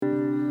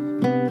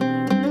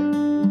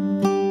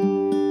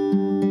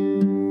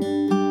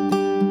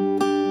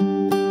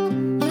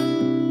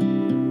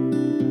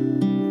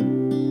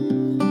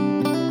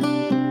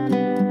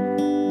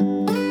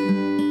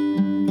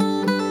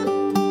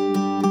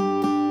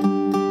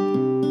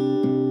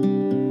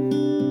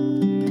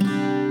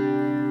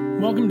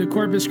Welcome to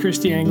Corpus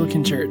Christi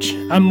Anglican Church.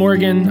 I'm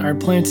Morgan, our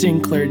planting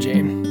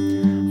clergy.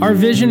 Our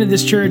vision of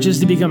this church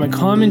is to become a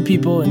common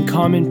people in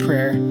common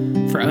prayer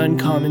for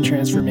uncommon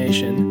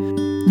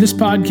transformation. This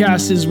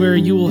podcast is where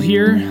you will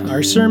hear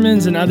our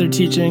sermons and other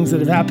teachings that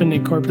have happened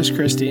at Corpus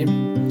Christi.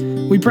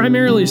 We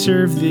primarily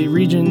serve the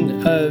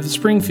region of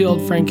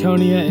Springfield,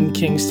 Franconia, and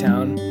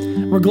Kingstown.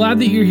 We're glad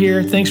that you're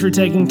here. Thanks for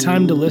taking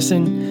time to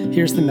listen.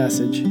 Here's the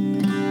message.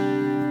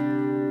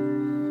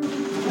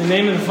 In the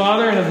name of the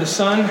Father, and of the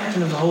Son,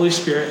 and of the Holy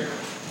Spirit.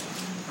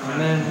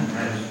 Amen.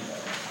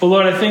 Well,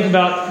 Lord, I think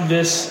about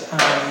this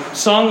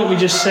song that we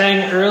just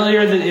sang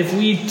earlier, that if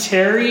we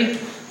tarry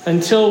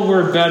until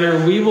we're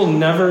better, we will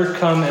never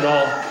come at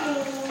all.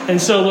 And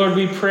so, Lord,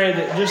 we pray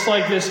that just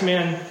like this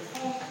man,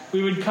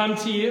 we would come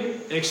to you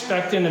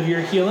expectant of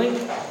your healing,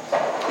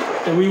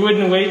 that we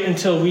wouldn't wait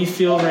until we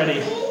feel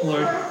ready,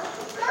 Lord.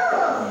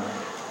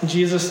 In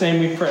Jesus' name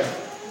we pray.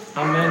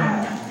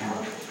 Amen.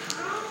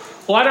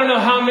 Well, I don't know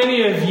how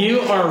many of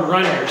you are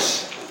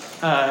runners.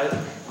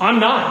 I'm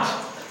not.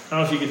 I don't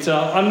know if you could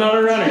tell. I'm not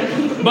a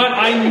runner. But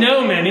I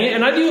know many,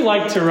 and I do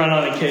like to run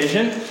on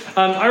occasion.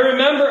 I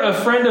remember a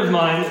friend of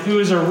mine who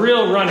was a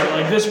real runner.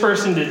 Like, this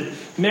person did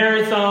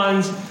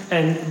marathons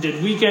and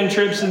did weekend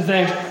trips and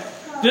things.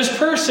 This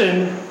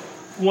person,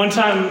 one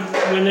time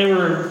when they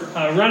were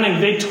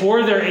running, they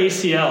tore their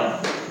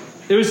ACL.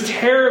 It was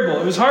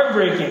terrible. It was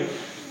heartbreaking.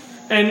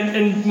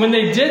 And when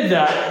they did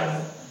that,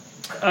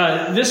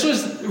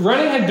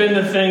 running had been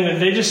the thing that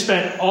they just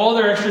spent all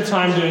their extra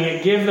time doing.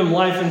 It gave them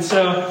life. And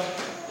so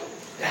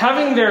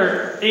having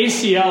their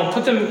ACL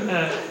put them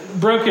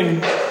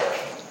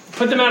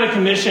out of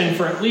commission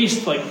for at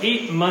least like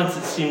 8 months,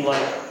 it seemed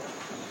like.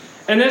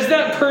 And as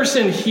that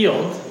person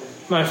healed,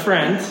 my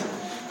friend,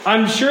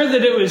 I'm sure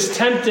that it was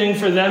tempting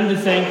for them to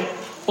think,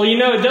 well, you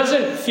know, it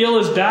doesn't feel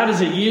as bad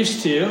as it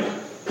used to.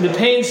 The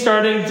pain's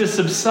starting to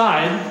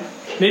subside.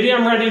 Maybe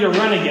I'm ready to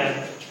run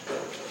again.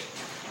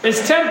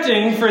 It's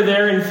tempting for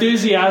their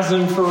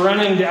enthusiasm for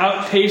running to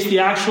outpace the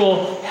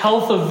actual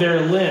health of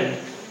their limb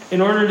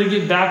in order to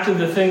get back to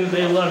the thing that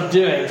they love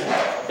doing.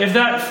 If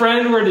that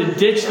friend were to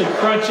ditch the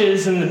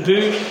crutches and the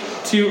boot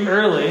too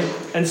early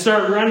and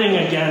start running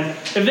again,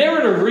 if they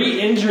were to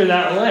re-injure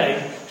that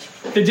leg,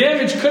 the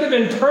damage could have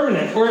been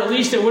permanent, or at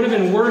least it would have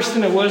been worse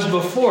than it was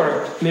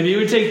before. Maybe it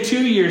would take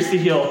 2 years to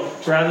heal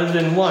rather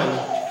than 1.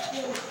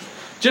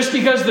 Just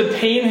because the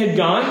pain had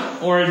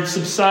gone or had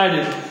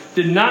subsided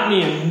did not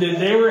mean that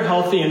they were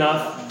healthy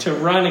enough to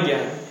run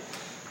again.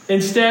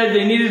 Instead,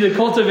 they needed to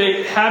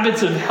cultivate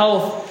habits of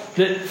health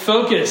that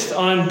focused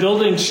on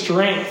building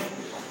strength,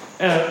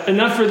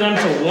 enough for them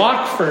to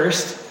walk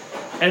first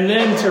and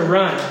then to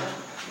run.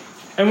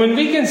 And when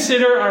we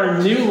consider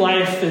our new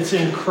life that's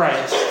in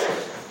Christ,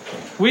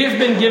 we have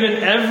been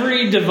given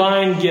every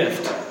divine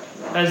gift,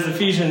 as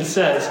Ephesians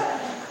says.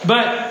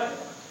 But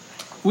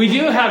we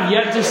do have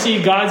yet to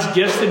see God's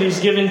gifts that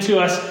he's given to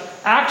us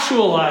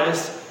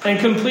actualized and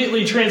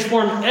completely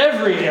transform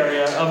every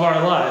area of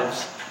our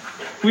lives.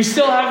 We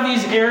still have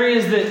these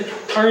areas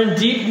that are in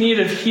deep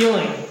need of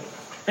healing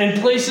and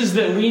places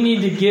that we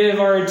need to give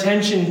our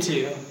attention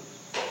to.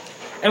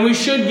 And we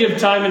should give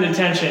time and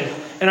attention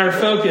and our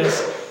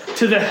focus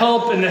to the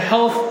help and the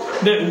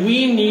health that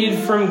we need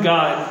from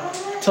God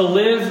to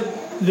live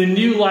the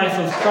new life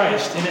of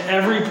Christ in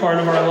every part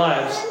of our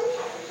lives.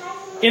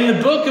 In the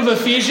book of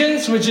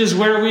Ephesians, which is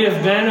where we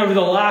have been over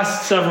the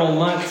last several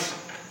months,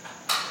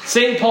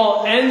 St.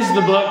 Paul ends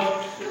the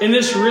book in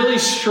this really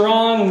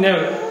strong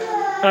note.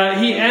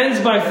 He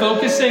ends by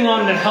focusing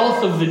on the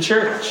health of the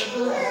church.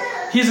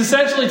 He's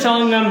essentially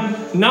telling them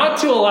not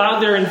to allow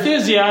their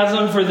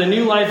enthusiasm for the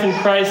new life in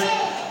Christ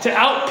to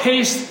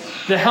outpace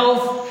the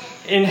health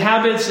and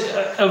habits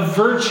of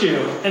virtue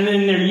and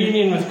in their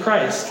union with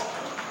Christ.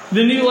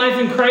 The new life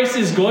in Christ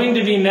is going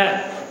to be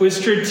met with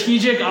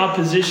strategic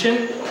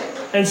opposition,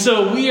 and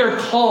so we are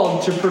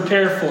called to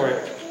prepare for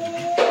it.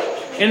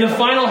 In the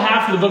final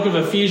half of the book of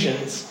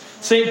Ephesians,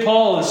 St.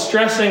 Paul is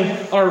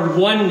stressing our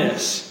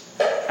oneness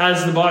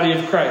as the body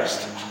of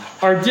Christ.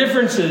 Our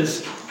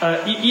differences,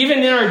 even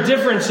in our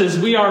differences,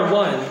 we are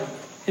one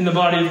in the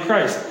body of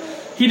Christ.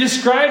 He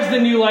describes the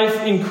new life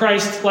in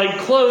Christ like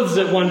clothes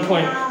at one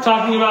point,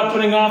 talking about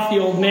putting off the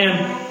old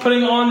man,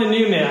 putting on the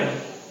new man.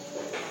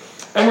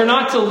 And we're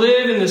not to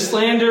live in the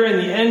slander and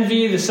the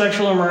envy, the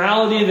sexual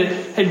immorality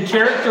that had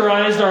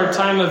characterized our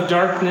time of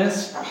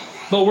darkness,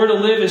 but we're to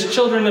live as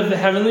children of the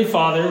Heavenly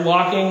Father,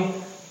 walking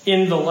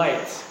in the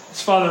light,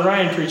 as Father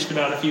Ryan preached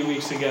about a few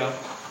weeks ago.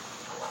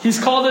 He's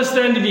called us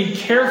then to be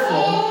careful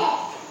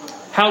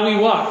how we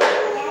walk,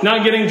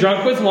 not getting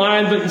drunk with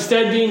wine, but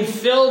instead being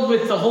filled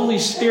with the Holy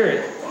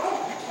Spirit.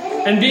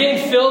 And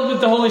being filled with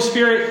the Holy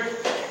Spirit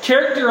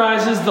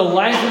characterizes the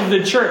life of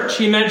the church.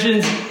 He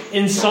mentions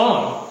in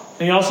song,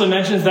 and he also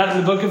mentions that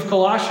in the book of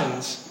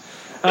Colossians.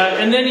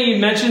 And then he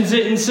mentions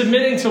it in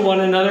submitting to one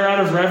another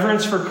out of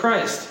reverence for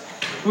Christ.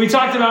 We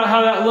talked about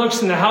how that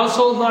looks in the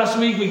household last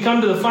week. We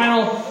come to the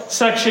final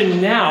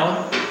section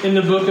now in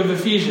the book of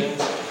Ephesians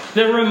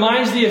that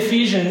reminds the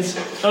Ephesians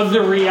of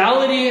the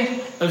reality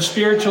of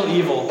spiritual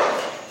evil.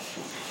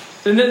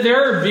 and that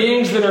there are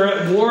beings that are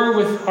at war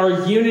with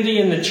our unity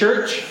in the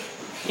church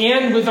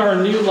and with our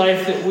new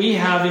life that we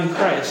have in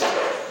Christ.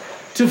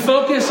 To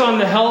focus on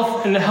the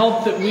health and the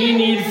help that we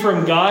need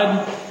from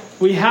God,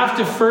 we have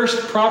to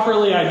first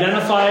properly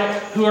identify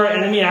who our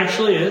enemy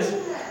actually is.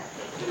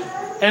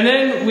 And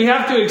then we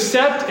have to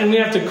accept and we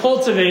have to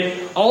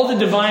cultivate all the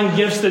divine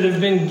gifts that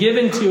have been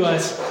given to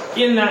us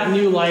in that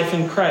new life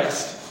in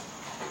Christ.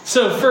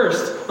 So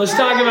first, let's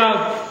talk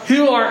about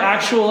who our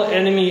actual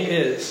enemy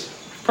is.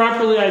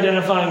 Properly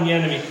identifying the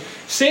enemy.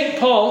 St.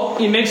 Paul,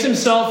 he makes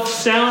himself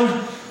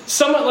sound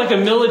somewhat like a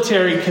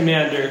military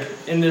commander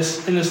in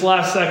this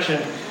last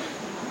section,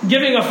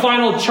 giving a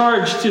final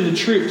charge to the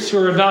troops who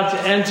are about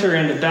to enter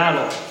into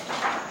battle.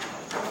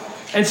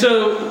 And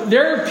so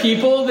there are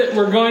people that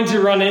we're going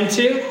to run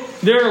into.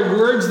 There are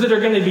words that are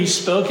going to be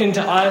spoken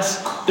to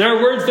us. There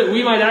are words that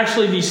we might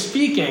actually be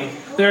speaking.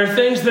 There are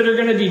things that are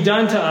going to be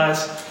done to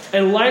us,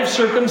 and life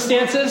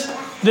circumstances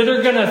that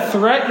are going to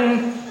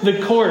threaten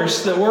the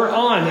course that we're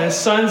on as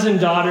sons and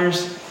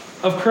daughters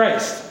of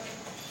Christ,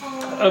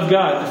 of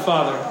God the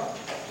Father.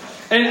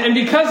 And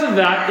because of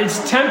that,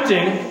 it's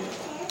tempting,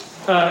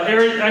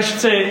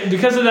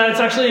 because of that, it's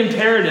actually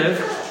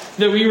imperative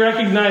that we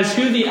recognize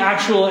who the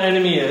actual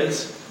enemy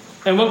is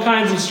and what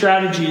kinds of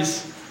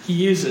strategies he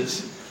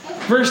uses.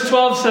 Verse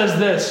 12 says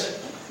this.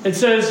 It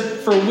says,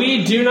 "For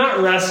we do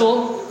not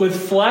wrestle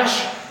with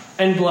flesh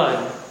and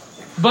blood,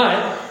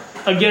 but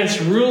against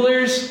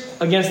rulers,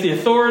 against the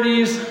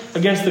authorities,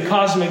 against the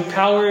cosmic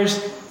powers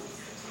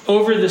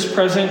over this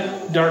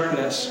present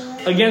darkness,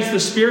 against the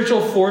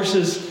spiritual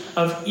forces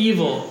of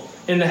evil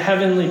in the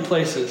heavenly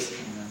places."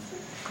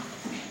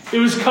 It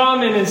was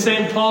common in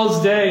St.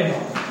 Paul's day,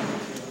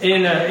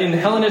 in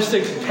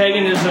Hellenistic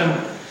paganism,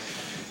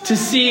 to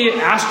see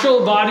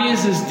astral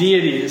bodies as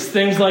deities,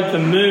 things like the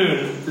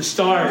moon, the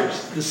stars,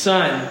 the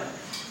sun.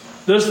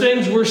 Those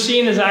things were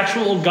seen as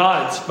actual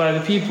gods by the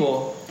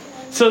people.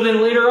 So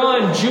then later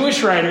on,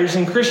 Jewish writers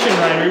and Christian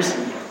writers,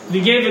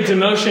 they gave a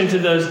demotion to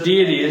those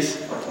deities,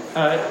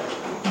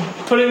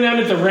 putting them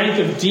at the rank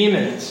of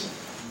demons.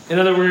 In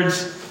other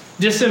words,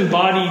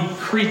 disembodied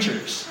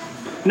creatures.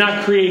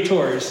 Not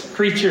creators,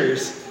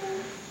 creatures.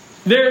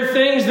 There are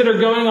things that are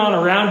going on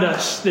around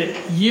us that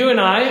you and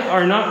I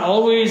are not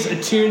always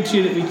attuned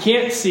to, that we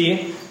can't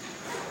see.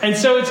 And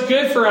so it's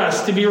good for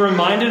us to be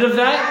reminded of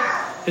that.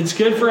 It's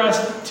good for us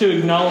to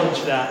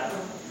acknowledge that.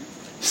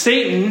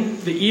 Satan,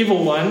 the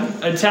evil one,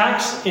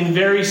 attacks in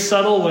very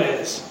subtle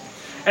ways.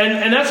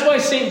 And that's why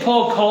St.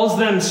 Paul calls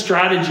them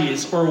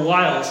strategies or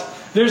wiles.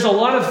 There's a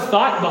lot of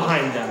thought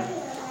behind them.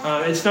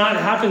 It's not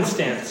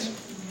happenstance.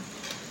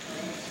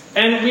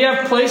 And we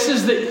have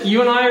places that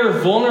you and I are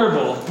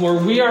vulnerable, where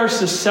we are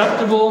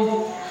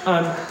susceptible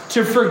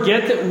to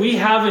forget that we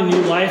have a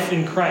new life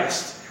in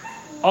Christ.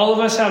 All of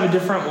us have a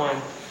different one.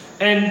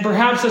 And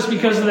perhaps that's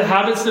because of the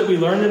habits that we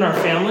learned in our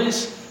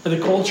families, or the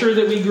culture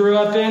that we grew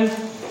up in,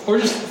 or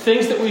just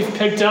things that we've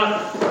picked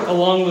up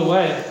along the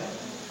way.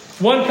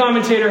 One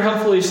commentator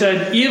helpfully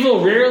said,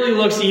 "Evil rarely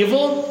looks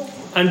evil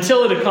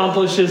until it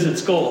accomplishes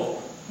its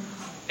goal.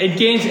 It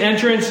gains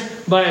entrance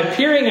by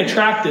appearing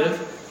attractive,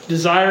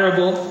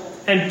 desirable,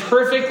 and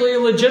perfectly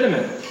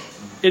legitimate.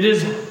 It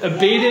is a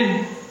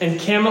baited and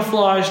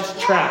camouflaged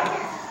trap."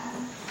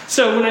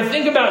 So when I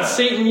think about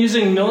Satan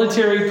using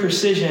military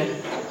precision,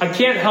 I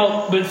can't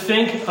help but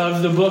think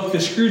of the book, The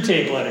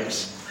Screwtape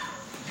Letters.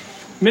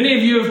 Many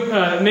of you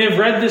may have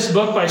read this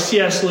book by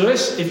C.S.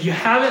 Lewis. If you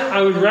haven't,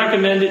 I would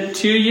recommend it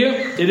to you.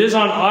 It is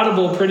on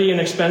Audible, pretty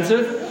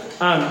inexpensive,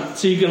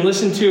 so you can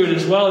listen to it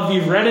as well. If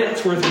you've read it,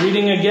 it's worth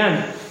reading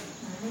again.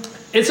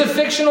 It's a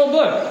fictional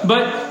book,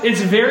 but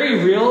it's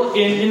very real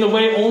in the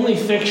way only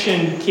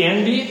fiction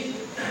can be.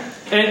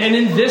 And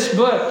in this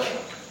book,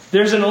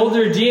 there's an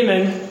older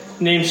demon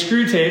named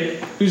Screwtape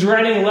who's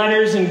writing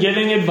letters and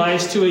giving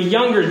advice to a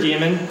younger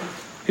demon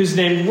who's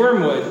named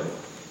Wormwood.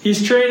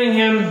 He's training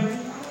him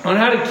on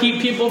how to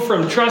keep people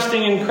from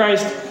trusting in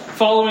Christ,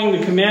 following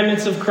the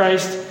commandments of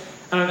Christ,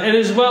 and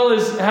as well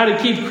as how to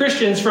keep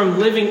Christians from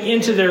living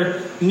into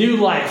their new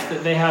life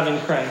that they have in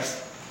Christ.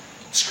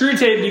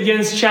 Screwtape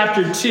begins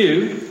chapter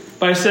 2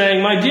 by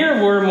saying, "My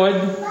dear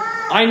Wormwood,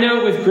 I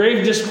note with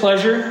grave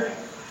displeasure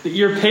that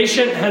your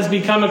patient has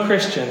become a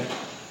Christian.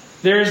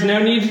 There is no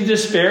need to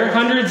despair.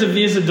 Hundreds of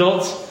these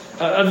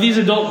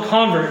adult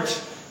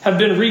converts have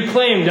been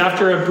reclaimed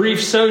after a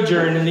brief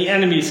sojourn in the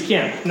enemy's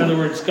camp," in other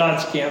words,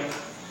 God's camp,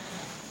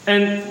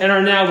 and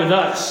are now with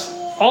us.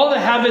 All the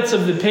habits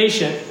of the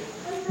patient,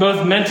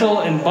 both mental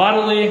and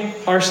bodily,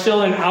 are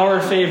still in our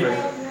favor.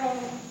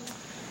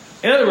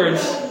 In other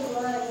words,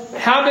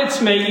 habits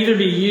may either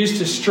be used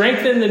to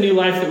strengthen the new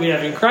life that we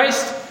have in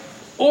Christ,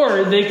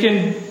 or they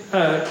can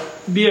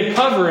be a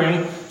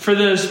covering for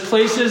those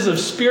places of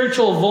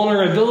spiritual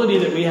vulnerability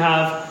that we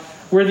have,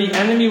 where the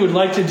enemy would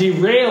like to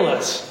derail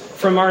us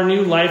from our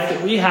new life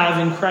that we have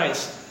in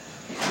Christ.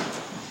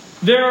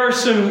 There are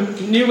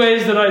some new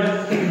ways that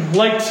I'd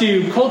like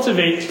to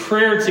cultivate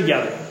prayer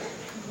together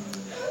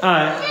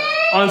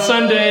on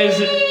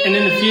Sundays and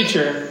in the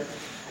future.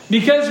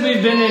 Because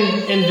we've been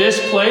in this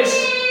place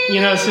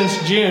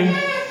since June,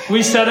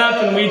 we set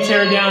up and we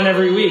tear down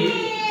every week.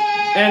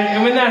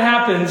 And when that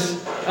happens,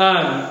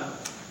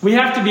 we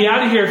have to be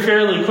out of here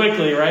fairly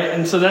quickly, right?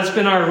 And so that's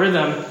been our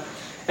rhythm.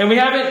 And we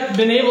haven't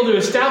been able to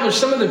establish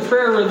some of the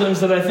prayer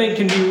rhythms that I think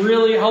can be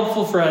really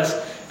helpful for us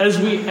as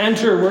we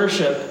enter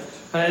worship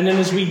and then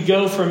as we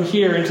go from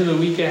here into the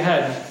week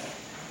ahead.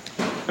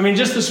 I mean,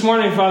 just this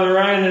morning, Father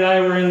Ryan and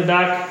I were in the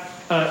back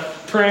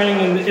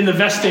praying in the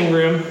vesting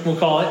room, we'll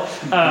call it.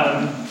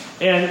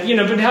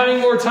 But having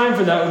more time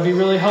for that would be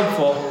really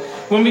helpful.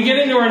 When we get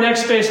into our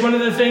next space, one of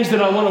the things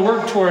that I want to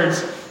work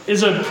towards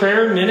is a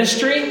prayer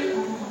ministry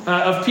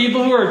of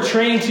people who are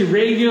trained to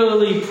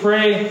regularly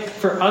pray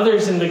for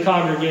others in the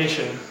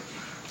congregation.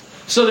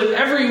 So that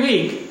every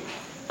week,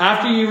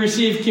 after you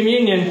receive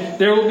communion,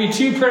 there will be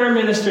 2 prayer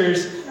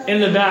ministers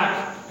in the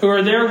back who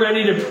are there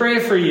ready to pray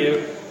for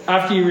you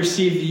after you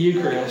receive the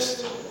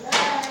Eucharist.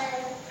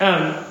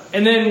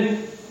 And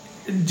then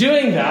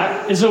doing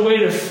that is a way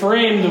to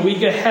frame the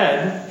week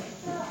ahead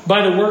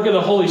by the work of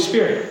the Holy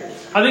Spirit.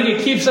 I think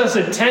it keeps us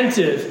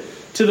attentive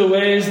to the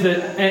ways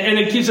and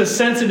it keeps us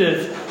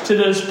sensitive to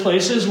those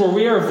places where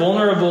we are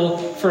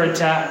vulnerable for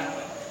attack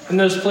and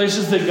those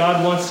places that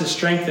God wants to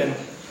strengthen.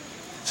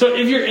 So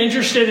if you're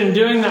interested in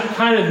doing that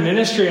kind of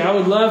ministry, I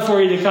would love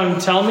for you to come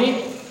tell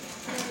me,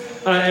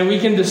 and we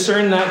can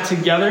discern that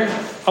together.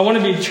 I want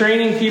to be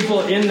training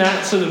people in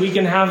that so that we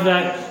can have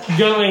that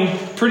going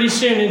pretty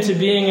soon into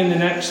being in the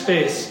next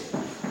space.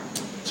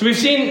 So we've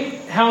seen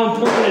how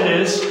important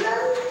it is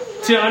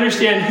to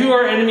understand who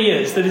our enemy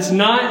is, that it's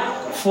not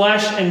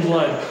flesh and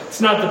blood.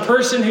 It's not the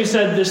person who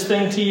said this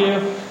thing to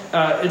you.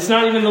 It's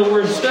not even the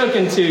word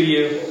spoken to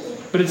you,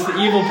 but it's the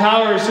evil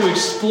powers who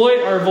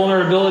exploit our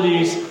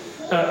vulnerabilities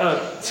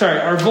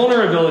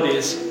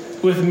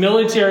with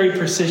military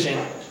precision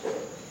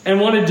and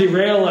want to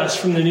derail us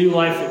from the new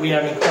life that we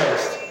have in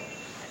Christ.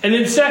 And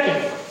then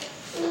second,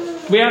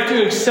 we have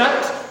to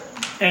accept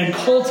and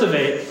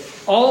cultivate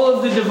all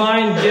of the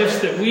divine gifts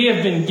that we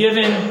have been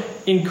given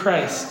in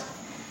Christ.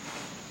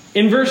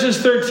 In verses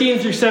 13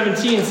 through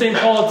 17, St.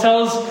 Paul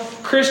tells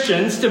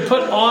Christians to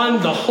put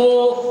on the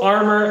whole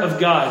armor of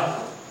God.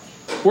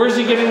 Where's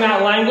he getting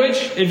that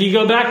language? If you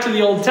go back to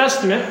the Old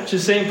Testament, which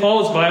is St.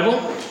 Paul's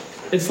Bible,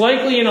 it's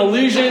likely an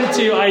allusion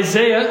to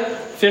Isaiah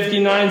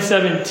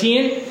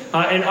 59:17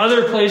 and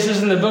other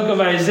places in the book of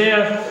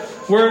Isaiah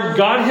where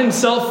God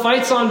himself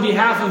fights on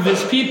behalf of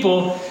his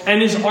people and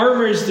his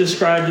armor is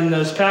described in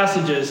those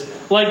passages.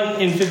 Like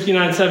in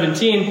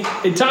 59:17,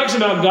 it talks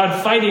about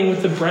God fighting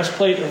with the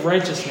breastplate of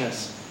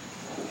righteousness.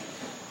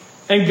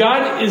 And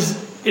God is,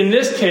 in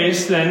this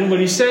case then, what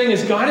he's saying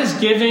is God is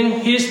giving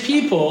his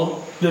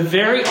people the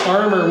very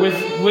armor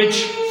with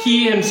which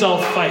he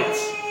himself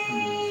fights.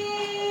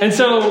 And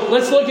so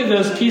let's look at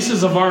those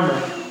pieces of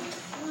armor.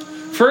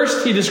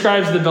 First, he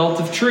describes the belt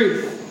of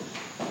truth.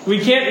 We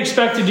can't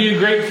expect to do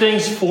great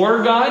things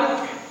for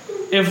God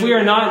if we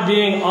are not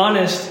being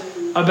honest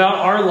about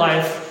our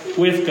life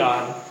with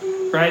God,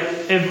 right?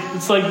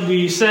 It's like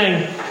we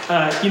sang,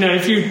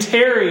 if you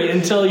tarry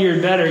until you're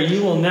better,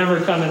 you will never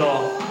come at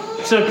all.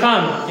 So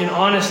come in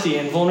honesty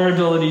and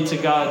vulnerability to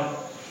God.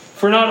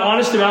 If we're not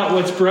honest about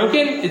what's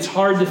broken, it's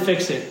hard to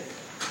fix it.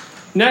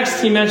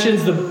 Next, he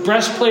mentions the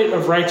breastplate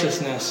of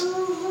righteousness.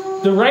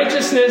 The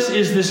righteousness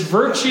is this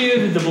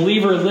virtue that the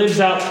believer lives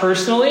out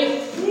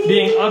personally,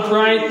 being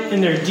upright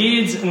in their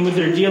deeds and with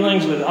their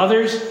dealings with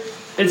others.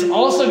 It's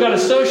also got a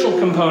social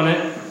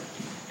component,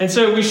 and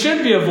so we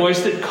should be a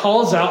voice that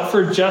calls out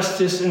for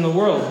justice in the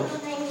world.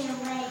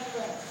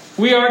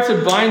 We are to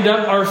bind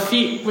up our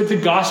feet with the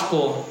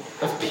gospel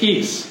of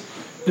peace.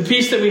 The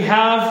peace that we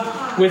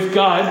have with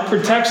God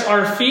protects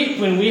our feet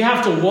when we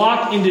have to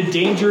walk into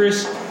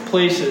dangerous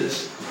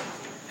places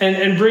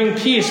and bring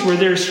peace where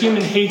there's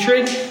human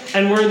hatred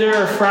and where there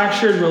are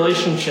fractured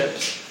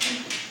relationships.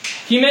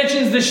 He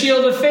mentions the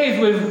shield of faith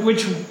he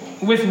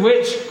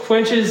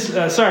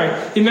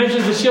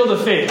mentions the shield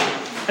of faith.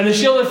 And the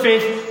shield of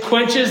faith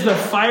quenches the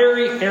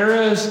fiery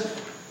arrows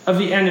of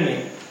the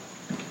enemy.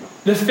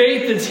 The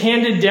faith that's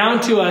handed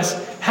down to us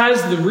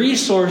has the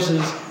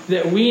resources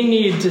that we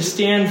need to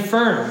stand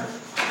firm.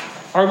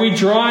 Are we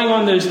drawing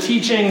on those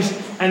teachings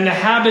and the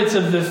habits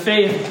of the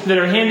faith that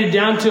are handed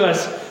down to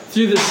us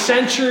through the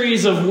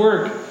centuries of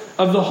work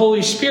of the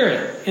Holy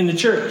Spirit in the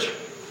church?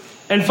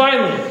 And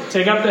finally,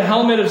 take up the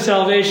helmet of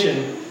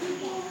salvation,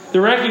 the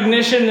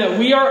recognition that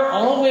we are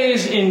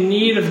always in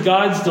need of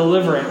God's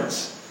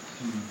deliverance,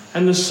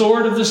 and the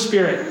sword of the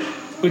Spirit,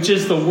 which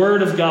is the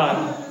Word of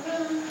God.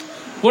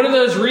 One of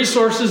those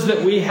resources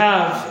that we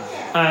have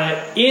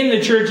in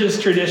the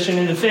church's tradition,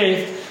 in the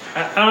faith,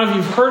 I don't know if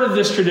you've heard of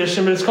this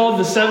tradition, but it's called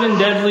the 7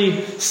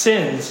 deadly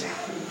sins.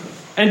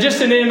 And just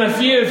to name a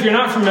few, if you're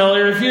not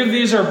familiar, a few of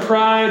these are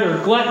pride or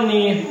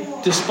gluttony,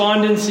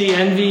 despondency,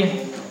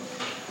 envy.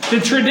 The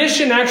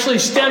tradition actually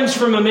stems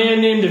from a man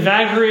named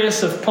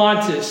Evagrius of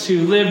Pontus,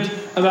 who lived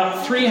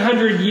about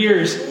 300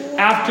 years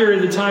after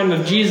the time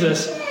of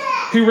Jesus,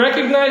 who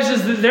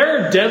recognizes that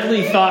there are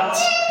deadly thoughts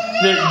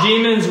that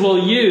demons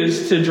will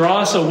use to draw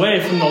us away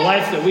from the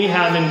life that we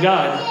have in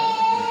God.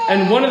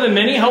 And one of the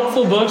many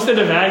helpful books that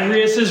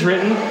Evagrius has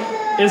written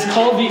is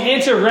called the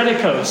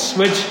Antiretikos,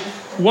 which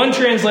one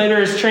translator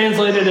has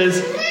translated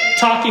as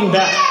talking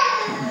back.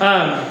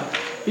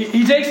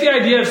 He takes the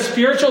idea of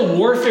spiritual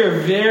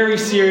warfare very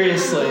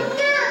seriously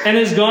and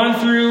has gone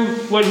through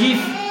what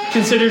he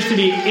considers to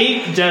be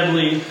 8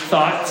 deadly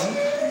thoughts.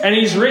 And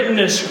he's written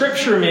a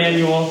scripture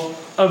manual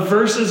of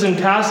verses and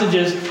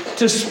passages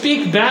to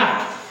speak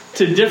back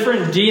to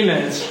different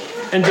demons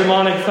and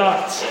demonic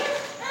thoughts.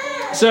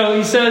 So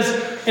he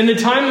says, in the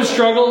time of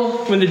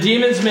struggle, when the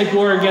demons make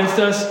war against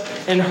us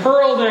and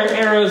hurl their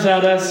arrows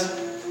at us,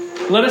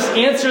 let us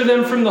answer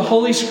them from the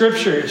Holy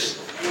Scriptures,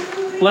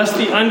 lest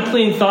the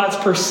unclean thoughts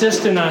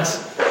persist in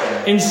us,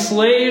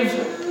 enslave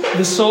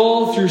the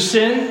soul through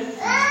sin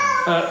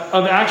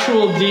of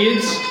actual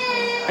deeds,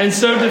 and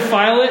so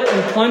defile it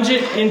and plunge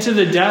it into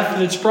the death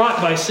that's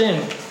brought by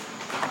sin.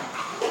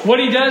 What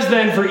he does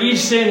then for each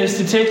sin is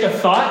to take a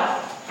thought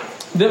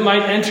that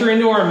might enter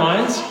into our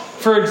minds.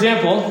 For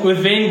example, with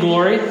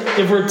vainglory,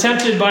 if we're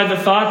tempted by the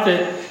thought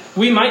that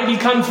we might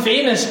become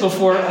famous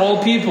before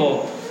all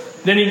people,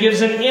 then he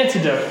gives an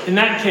antidote. In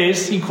that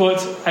case, he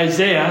quotes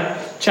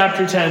Isaiah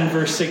chapter 10,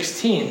 verse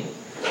 16.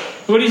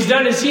 What he's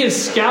done is he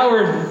has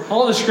scoured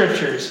all the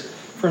scriptures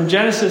from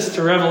Genesis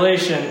to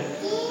Revelation,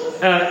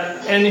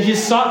 and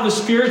he's sought the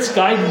Spirit's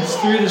guidance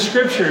through the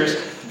scriptures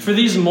for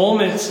these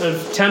moments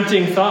of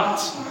tempting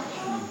thoughts.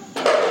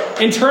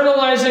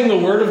 Internalizing the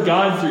Word of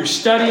God through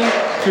study,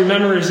 through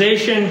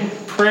memorization,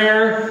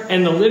 prayer,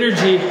 and the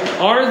liturgy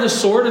are the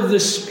sword of the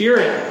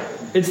Spirit.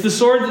 It's the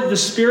sword that the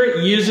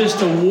Spirit uses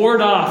to ward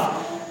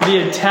off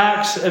the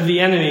attacks of the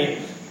enemy.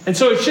 And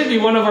so it should be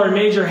one of our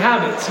major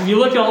habits. If you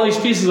look at all these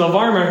pieces of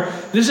armor,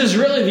 this is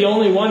really the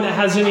only one that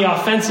has any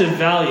offensive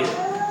value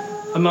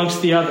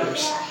amongst the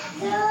others.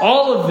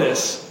 All of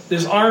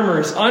this armor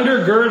is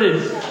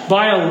undergirded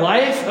by a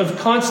life of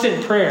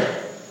constant prayer.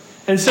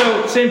 And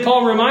so St.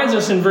 Paul reminds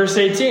us in verse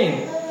 18.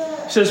 He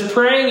says,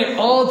 praying at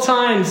all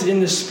times in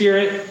the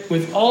Spirit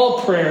with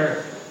all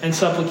prayer and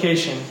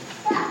supplication.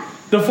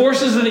 The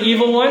forces of the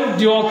evil one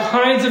do all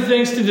kinds of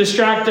things to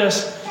distract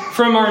us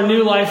from our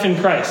new life in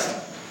Christ.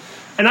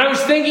 And I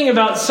was thinking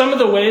about some of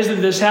the ways that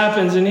this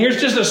happens, and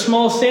here's just a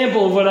small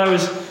sample of what I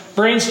was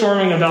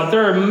brainstorming about.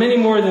 There are many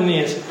more than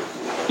these.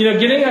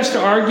 Getting us to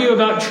argue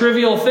about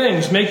trivial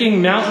things,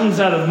 making mountains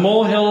out of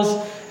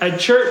molehills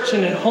at church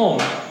and at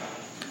home.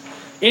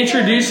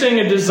 Introducing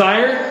a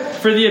desire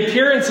for the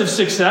appearance of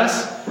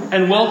success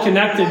and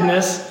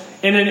well-connectedness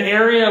in an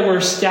area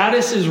where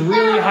status is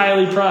really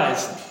highly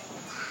prized.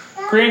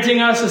 Granting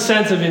us a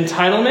sense of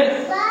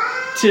entitlement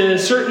to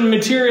certain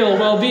material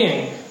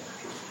well-being.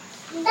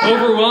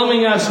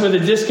 Overwhelming us with a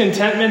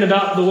discontentment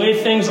about the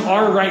way things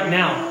are right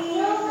now.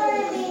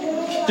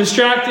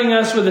 Distracting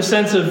us with a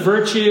sense of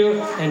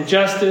virtue and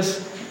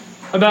justice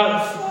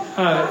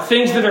about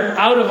things that are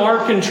out of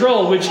our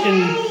control, which in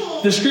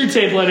the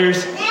Screwtape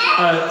Letters,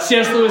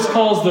 C.S. Lewis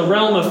calls the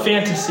realm of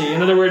fantasy.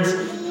 In other words,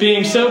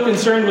 being so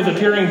concerned with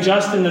appearing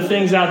just in the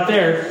things out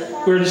there,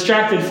 we're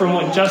distracted from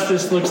what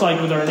justice looks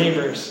like with our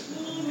neighbors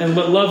and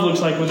what love looks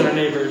like with our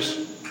neighbors.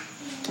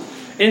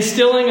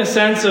 Instilling a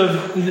sense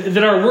of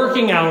that our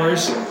working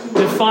hours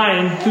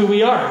define who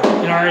we are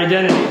and our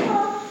identity.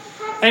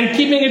 And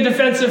keeping a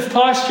defensive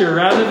posture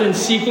rather than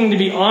seeking to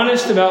be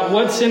honest about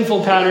what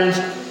sinful patterns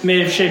may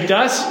have shaped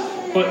us,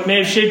 what may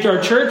have shaped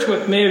our church,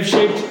 what may have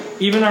shaped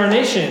even our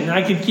nation. And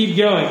I could keep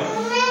going.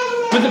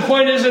 But the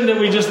point isn't that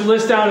we just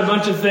list out a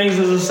bunch of things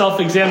as a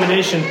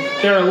self-examination.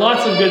 There are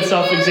lots of good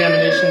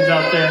self-examinations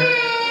out there.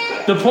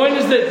 The point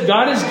is that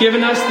God has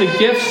given us the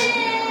gifts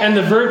and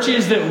the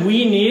virtues that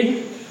we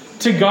need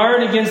to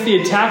guard against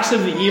the attacks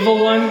of the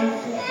evil one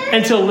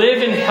and to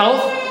live in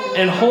health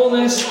and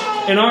wholeness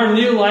in our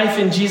new life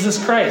in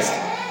Jesus Christ,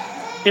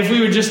 if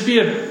we would just be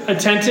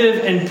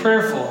attentive and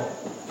prayerful.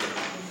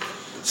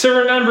 So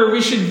remember,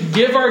 we should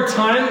give our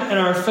time and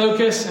our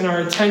focus and our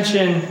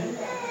attention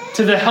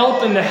to the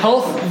help and the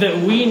health that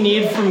we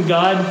need from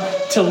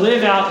God to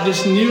live out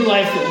this new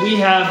life that we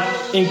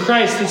have in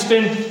Christ that's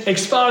been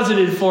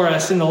exposited for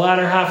us in the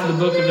latter half of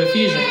the book of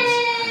Ephesians,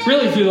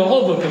 really through the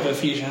whole book of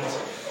Ephesians.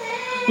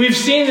 We've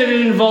seen that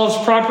it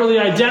involves properly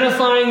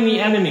identifying the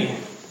enemy.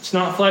 It's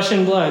not flesh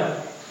and blood.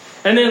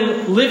 And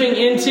then living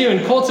into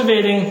and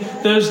cultivating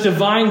those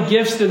divine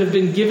gifts that have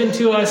been given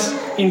to us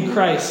in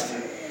Christ.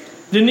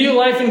 The new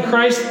life in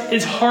Christ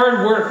is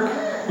hard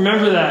work.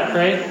 Remember that,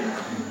 right?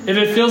 If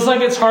it feels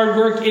like it's hard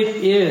work, it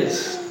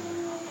is.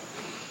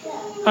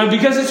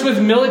 Because it's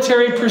with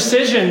military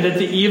precision that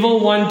the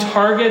evil one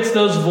targets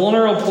those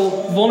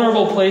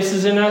vulnerable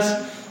places in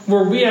us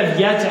where we have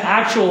yet to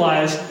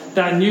actualize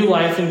that new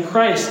life in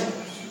Christ,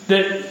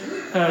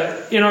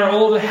 that in our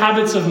old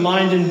habits of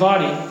mind and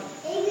body.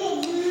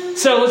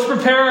 So let's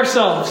prepare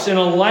ourselves in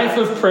a life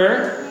of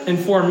prayer and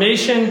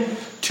formation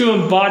to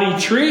embody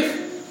truth,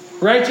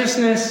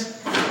 righteousness,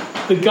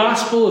 the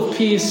gospel of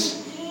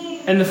peace,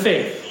 and the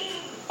faith.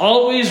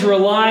 Always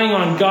relying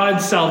on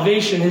God's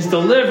salvation, His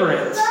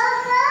deliverance,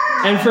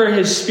 and for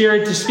His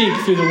Spirit to speak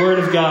through the Word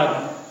of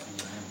God.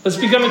 Let's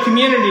become a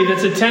community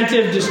that's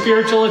attentive to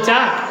spiritual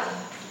attack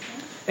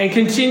and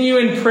continue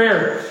in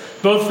prayer,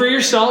 both for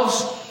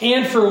yourselves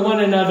and for one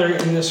another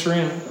in this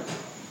room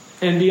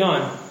and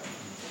beyond.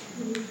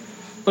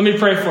 Let me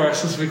pray for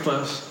us as we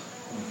close.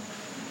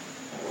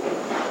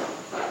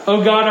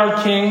 O God,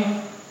 our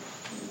King,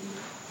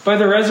 by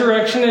the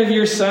resurrection of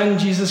your Son,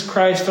 Jesus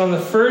Christ, on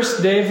the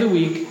first day of the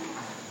week,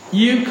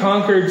 you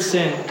conquered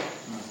sin,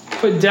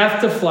 put death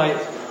to flight,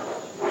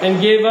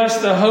 and gave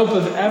us the hope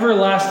of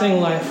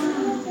everlasting life.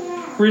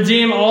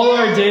 Redeem all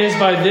our days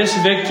by this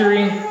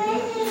victory.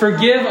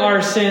 Forgive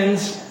our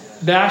sins,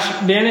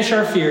 banish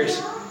our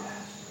fears.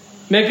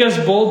 Make us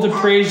bold to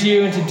praise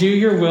you and to do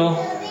your will,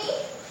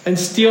 and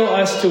steel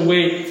us to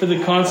wait for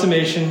the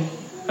consummation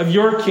of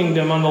your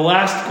kingdom on the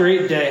last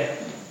great day.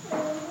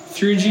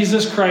 Through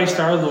Jesus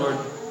Christ our Lord.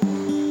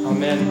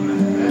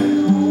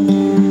 Amen.